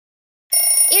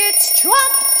It's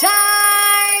Trump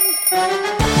time!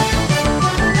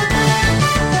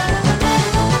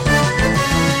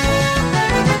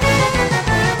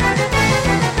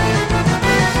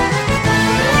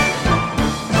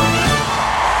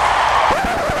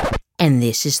 And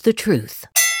this is the truth.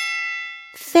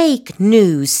 Fake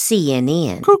news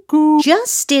CNN Cuckoo.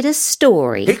 just did a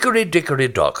story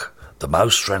Hickory-dickory-dock, the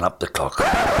mouse ran up the clock.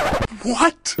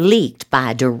 What? leaked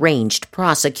by deranged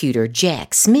prosecutor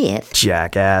Jack Smith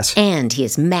Jackass. and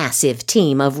his massive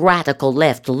team of radical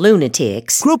left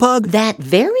lunatics Group hug. that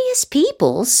various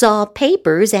people saw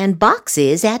papers and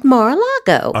boxes at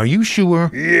Mar-a-Lago. Are you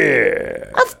sure? Yeah.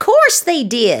 Of course they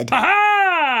did.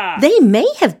 Aha! They may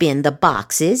have been the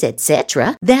boxes,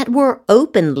 etc., that were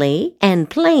openly and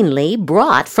plainly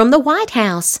brought from the White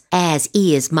House, as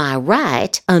is my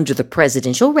right under the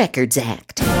Presidential Records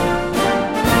Act.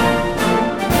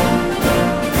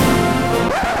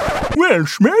 Well,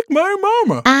 smack my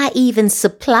mama. I even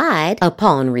supplied,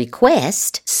 upon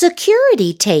request,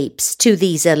 security tapes to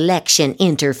these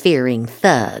election-interfering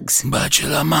thugs. Bache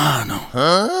la mano.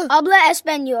 Habla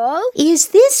español? Is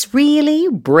this really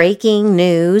breaking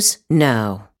news?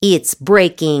 No, it's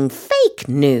breaking fake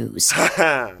news.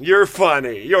 You're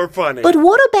funny. You're funny. But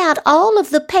what about all of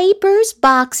the papers,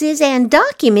 boxes, and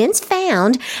documents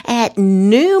found at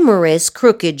numerous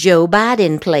crooked Joe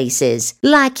Biden places,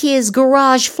 like his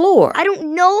garage floor, I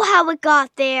don't know how it got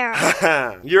there.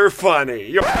 You're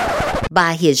funny.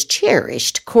 by his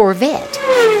cherished Corvette,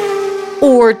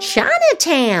 or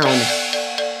Chinatown,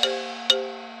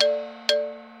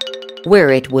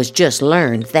 where it was just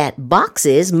learned that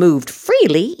boxes moved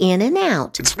freely in and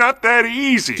out? It's not that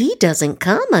easy. He doesn't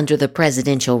come under the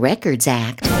Presidential Records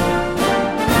Act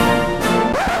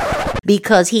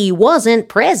because he wasn't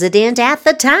president at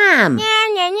the time. Nya,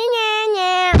 nya, nya, nya,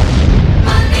 nya.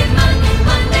 Monday, Monday,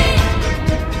 Monday,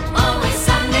 always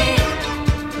Sunday,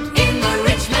 in the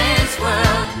rich man's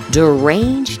world.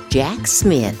 Deranged Jack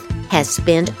Smith has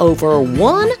spent over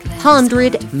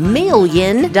 $100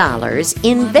 million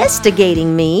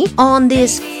investigating me on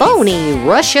this phony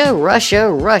Russia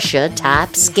type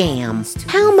scam.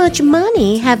 How much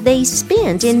money have they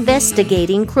spent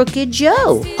investigating Crooked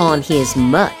Joe on his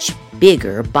much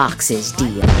bigger boxes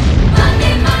deal?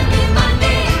 Monday, Monday,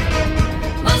 Monday,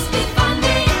 must be fun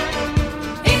day,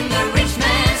 in the rich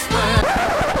man's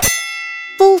world.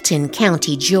 Fulton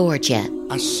County, Georgia,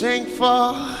 I sing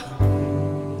for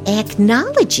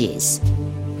acknowledges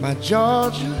my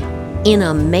Georgia. in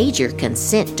a major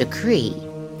consent decree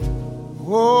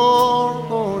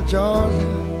Oh, Georgia.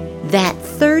 that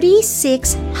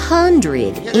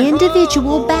 3,600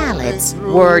 individual ballots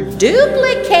were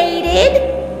duplicated.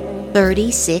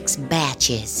 36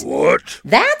 batches. What?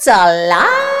 That's a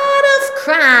lot of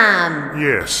crime.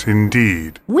 Yes,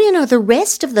 indeed. When are the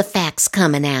rest of the facts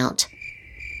coming out?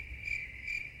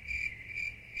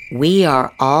 We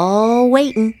are all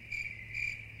waiting.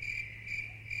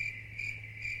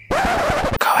 Go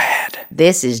ahead.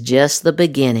 This is just the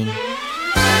beginning.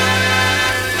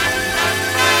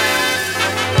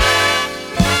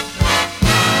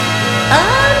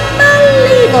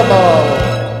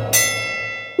 Unbelievable!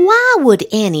 Why would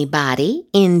anybody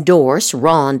endorse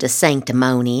Ron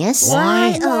DeSanctimonious?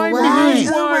 Why?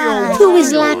 Who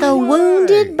is like a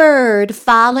wounded bird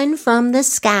falling from the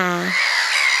sky?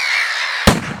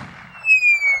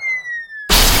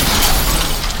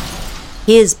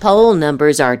 His poll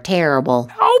numbers are terrible.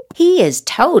 He is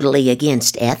totally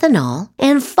against ethanol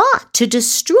and fought to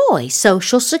destroy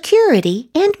Social Security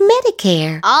and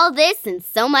Medicare. All this and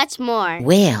so much more.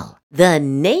 Well, the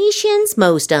nation's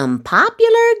most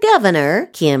unpopular governor,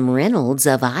 Kim Reynolds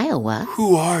of Iowa,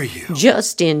 Who are you?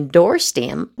 just endorsed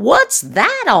him. What's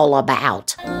that all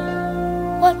about?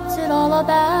 What's it all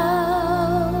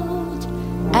about,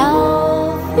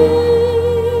 Alfie?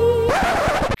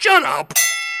 Shut up!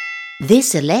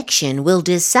 This election will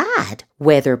decide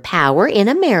whether power in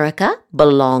America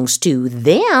belongs to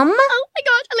them Oh my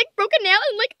gosh, I broke a nail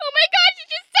and oh my gosh,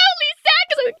 it's just totally sad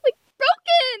because I'm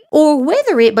broken. or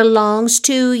whether it belongs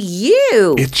to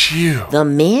you, It's you. the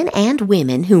men and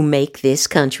women who make this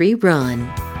country run.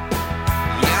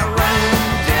 Yeah,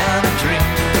 running down a dream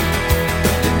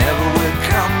that never will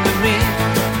come to me.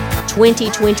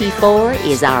 2024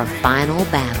 is our final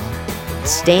battle.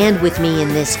 Stand with me in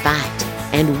this fight,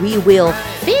 and we will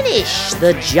finish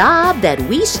the job that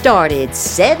we started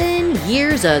 7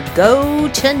 years ago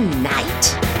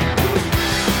tonight.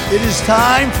 It is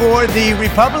time for the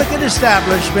Republican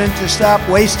establishment to stop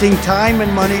wasting time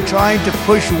and money trying to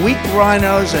push weak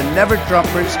rhinos and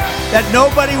never-Trumpers that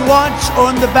nobody wants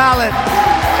on the ballot.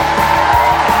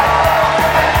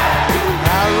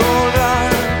 I rolled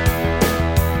on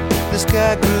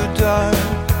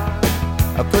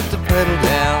I put the pedal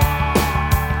down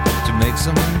to make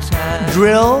some time.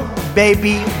 Drill,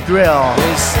 baby, drill.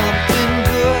 There's something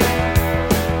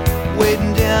good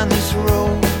waiting down this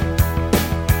road.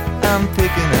 I'm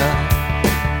picking up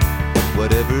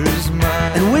whatever is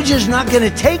mine. And we're just not going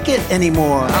to take it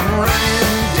anymore. I'm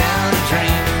running down a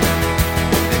dream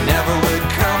that never would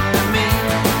come to me.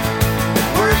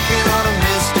 Working on a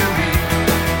mystery.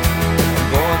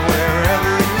 I'm going wherever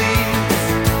it leads.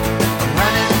 I'm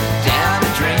running down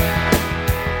a dream.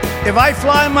 If I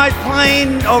fly my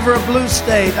plane over a blue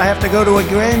state, I have to go to a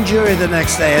grand jury the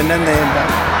next day, and then they indict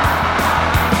me.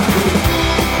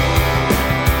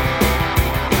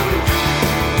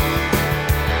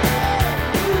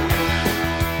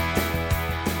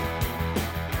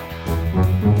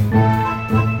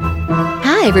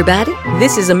 Hi, everybody.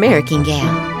 This is American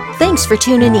Gal. Thanks for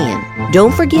tuning in.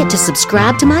 Don't forget to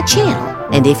subscribe to my channel.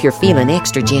 And if you're feeling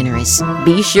extra generous,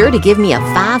 be sure to give me a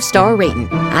 5-star rating.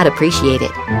 I'd appreciate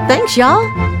it. Thanks, y'all.